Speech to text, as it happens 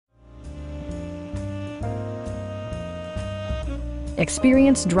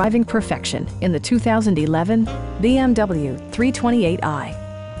Experience driving perfection in the 2011 BMW 328i.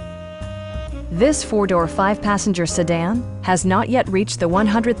 This four-door, five-passenger sedan has not yet reached the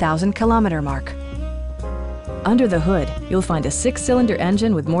 100,000-kilometer mark. Under the hood, you'll find a six-cylinder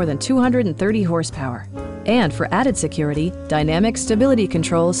engine with more than 230 horsepower. And for added security, dynamic stability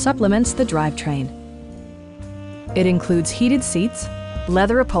control supplements the drivetrain. It includes heated seats,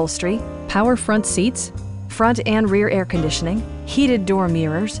 leather upholstery, power front seats, front and rear air conditioning, heated door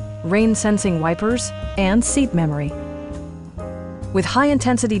mirrors, rain-sensing wipers, and seat memory. With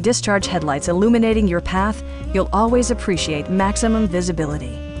high-intensity discharge headlights illuminating your path, you'll always appreciate maximum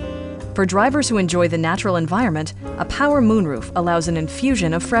visibility. For drivers who enjoy the natural environment, a power moonroof allows an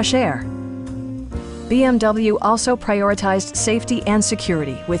infusion of fresh air. BMW also prioritized safety and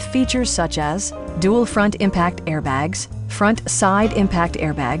security with features such as dual front impact airbags, front side impact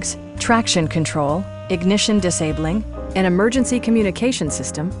airbags, traction control, ignition disabling, an emergency communication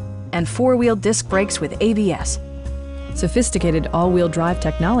system, and four-wheel disc brakes with ABS. Sophisticated all-wheel drive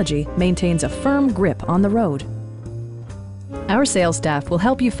technology maintains a firm grip on the road. Our sales staff will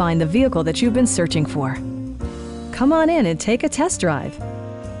help you find the vehicle that you've been searching for. Come on in and take a test drive.